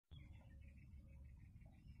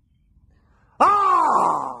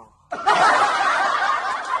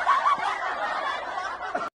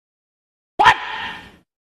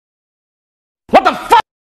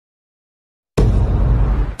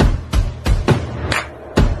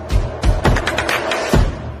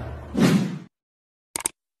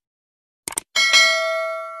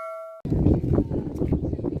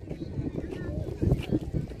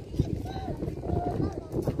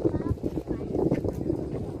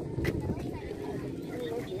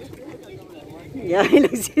Yeah,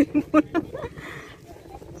 nagsin mo na.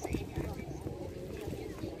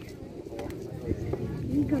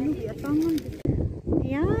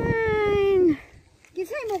 Ayan.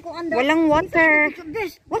 Walang water.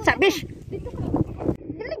 What's up, bish?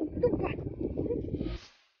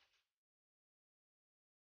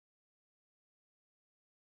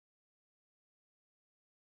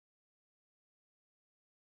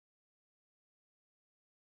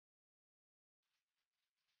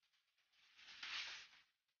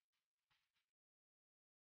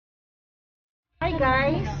 Hi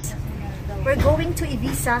guys, we're going to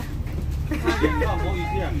Ibiza.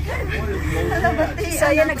 So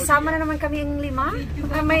yan, nagsama na naman kami yung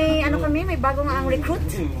 5. May ano kami, may bagong ang recruit.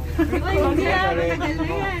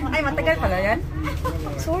 Ay, matagal pala yan.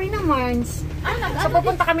 Sorry naman. So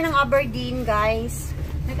pupunta kami ng Aberdeen, guys.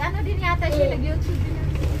 Nag-ano din yata siya, nag-YouTube din.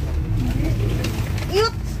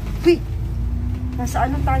 Iyot! Uy! Nasa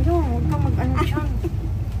ano tayo? Huwag kang mag-ano dyan.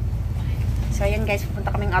 So ayan guys, pupunta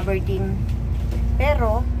kaming Aberdeen.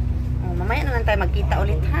 Pero, mamaya na lang tayo magkita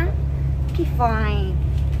ulit, ha? Okay, fine.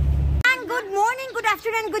 And good morning, good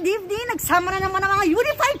afternoon, good evening. Nagsama na naman ang mga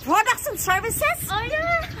unified products and services. Oh,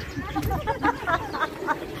 yeah!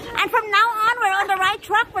 And from now on, we're on the right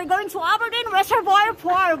track. We're going to Aberdeen Reservoir,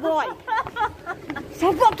 poor boy.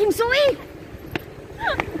 So fucking sweet.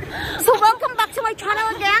 So welcome back to my channel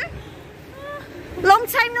again. Long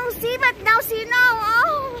time no see, but now see now.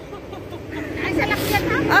 Oh. Ay, sa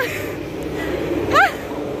lakyan ha?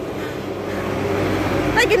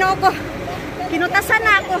 Ay, ginoo ko. Kinutasan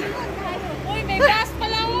na ako. Uy, may bus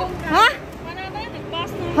pala oh. Ha? Para ba?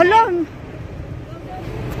 Nag-bus na. Hala.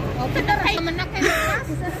 O, pataray naman na kayo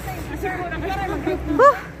bus.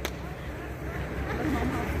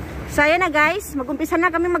 So, ayan na guys. Mag-umpisa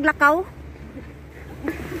na kami maglakaw.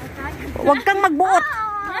 Huwag kang magbuot.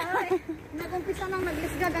 Nag-umpisa nang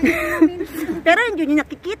nag-lisga ganyan namin. Pero hindi nyo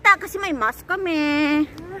nakikita kasi may mask kami.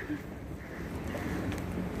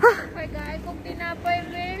 Okay guys, kung tinapay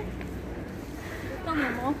me. Ito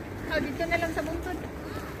mo. Dito na lang sa bungtod.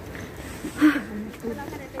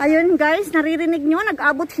 Ayun guys, naririnig nyo,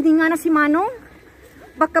 nag-abot hininga na si Manong.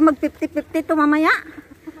 Baka mag 50-50 to mamaya.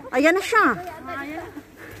 Ayan na siya.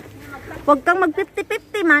 Huwag kang mag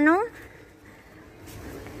 50-50, Manong.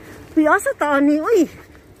 Uy, asa taan ni, uy.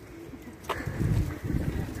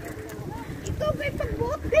 Ito may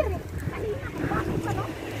pagbuot din.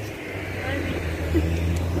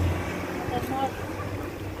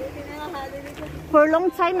 For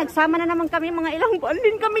long time, nagsama na naman kami. Mga ilang buwan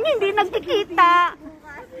din kami hindi nagkikita.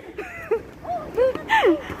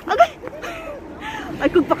 Okay.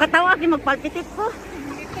 Ay, kung pakatawa, aking magpalpitit ko.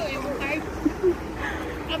 Ito, yung kahit.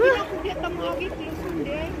 Sabi na kung dito mo agit, lusun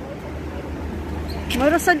din.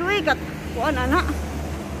 Mayroon sa duwi, kuan, anak.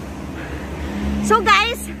 So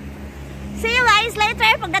guys, see you guys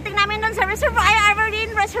later pagdating namin dun sa reservoir,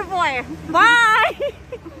 Aberdeen Reservoir. Bye!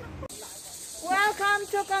 Welcome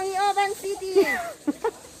to Kahit City.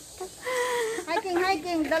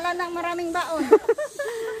 Hiking, dala ng maraming baon.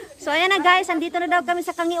 So ayan na guys, andito na daw kami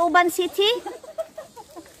sa Kahit City.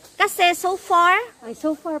 Kasi so far,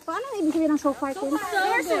 paano ibig sabihin ng so far? So good.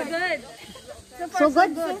 So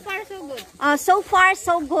good? So far, so good. So far,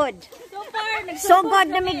 so good. So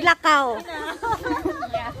good na miglakaw.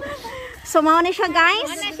 So mao na siya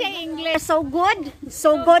guys. Ano siya English?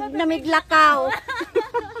 So good na miglakaw.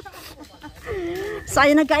 So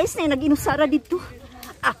ayun na guys, na nag-inusara dito.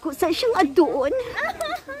 Ako sa siyang adoon.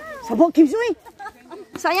 Sabog Kim Sui.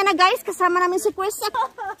 So ayan na guys, kasama namin si Chris.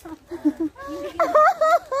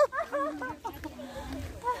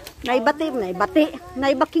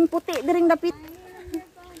 Naibaking puti diring dapit.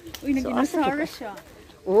 Uy, nag-inusara siya.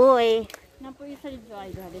 Uy. Napoy sa dry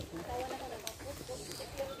galit mo.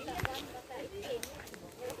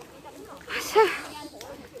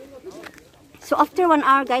 So after 1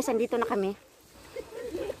 hour guys, andito na kami.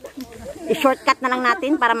 I-shortcut na lang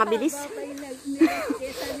natin para mabilis.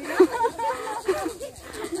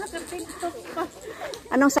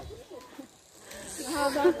 Anong sa...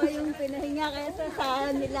 Mahaba pa yung pinahinga kaysa sa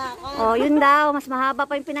nilakad. Oh, yun daw. Mas mahaba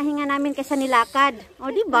pa yung pinahinga namin kaysa nilakad. O,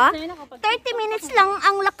 oh, diba? 30 minutes lang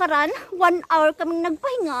ang lakaran. 1 hour kaming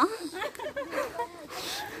nagpahinga.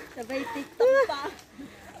 Sabay TikTok pa.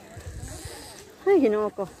 Ay, ginoo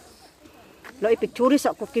ko. Lo, ipicture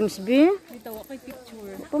sa ako, Kimsby. Dito ako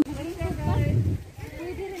picture.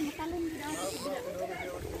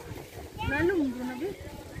 Lalong na ba?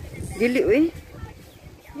 Dili, uy.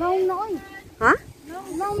 Laong na, oy. Ha?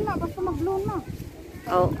 Laong na, basta mag-blown na.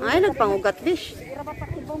 Oh, ay, nagpangugat dish. Ira ba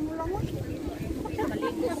pakibaw mo lang, oy?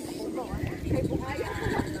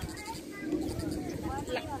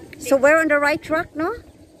 So, we're on the right track, no?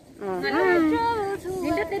 Oh,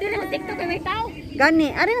 Nindot na din ang TikTok kay may tao.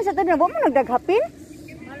 gani, ari na sa tanan mo nagdaghapin?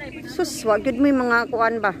 Sus, wag gyud mo yung mga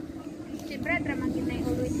kuan ba? Si Brad ra man kinay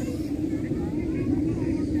always.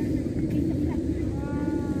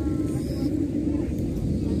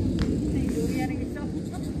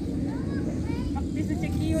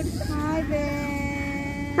 Hi,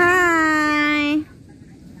 Ben. Hi.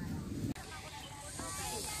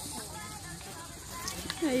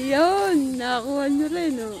 Ayun, nakakuha nyo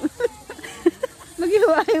rin, no?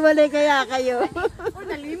 Maghiwalay kaya kayo. Oh,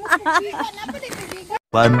 nalimot si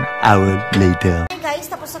 1 hour later. Hey guys,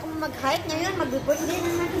 tapos ako mag-hike ngayon. Mag-birthday na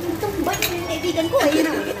natin itong bike ng kaibigan ko. Ayun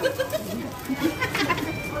na, ayun na.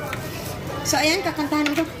 So ayan,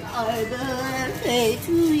 kakantahan ko. Happy birthday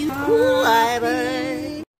to you. Happy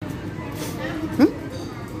birthday.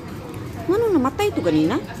 Ano namatay ito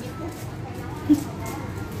ganina?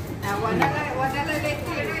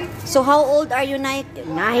 So how old are you na?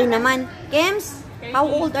 Nahi naman. Kems, how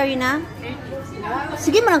old are you na?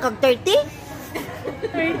 Sige mo lang kag 30?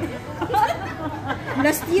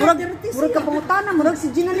 Last year, Murag ka pangutanan, murag si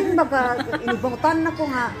Ginalyn ba ka inibangutanan ako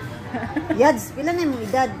nga. Yads, pila na yung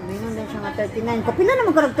edad? Mayroon din siya nga 39. Kapila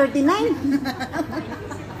naman ka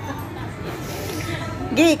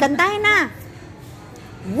 39? Gi, kantahin na.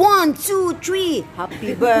 1, 2, 3.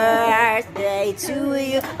 Happy birthday to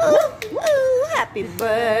you. Ooh, ooh, happy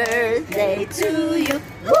birthday to you.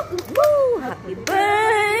 Woo, woo, happy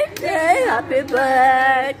birthday, happy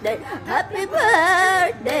birthday, happy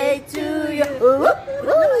birthday to you. Ooh,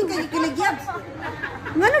 ooh. Kinigigyab.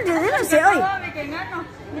 Ngano din ano si oy?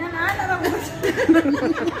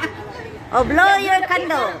 Oh, blow your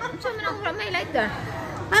candle. Saan mo nang may lighter?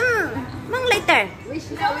 Mang lighter. Wish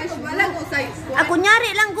wala ko size. Ako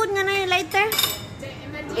nyari lang good nga na yung lighter.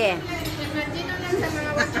 Okay. Imagine lang sa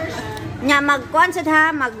mga watchers. Nya magkuan sad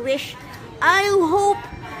ha, mag-wish. I hope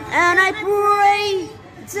and I pray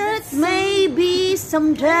that maybe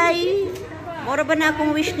someday. Mora ba na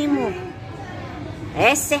akong wish nimo?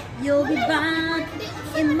 Ese. You'll be back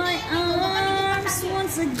in my arms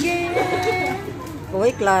once again.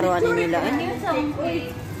 Uy, klaro ano nila eh.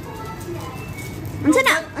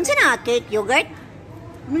 Unsa na cake yogurt?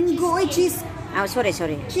 Mango ay cheese. Ah, sorry.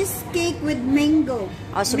 Cheesecake with mango.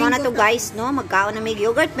 Oh, suma na to guys, no? Magkaon na may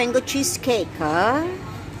yogurt, mango cheesecake, ha?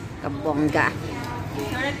 Kabongga.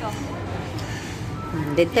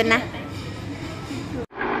 Dito na.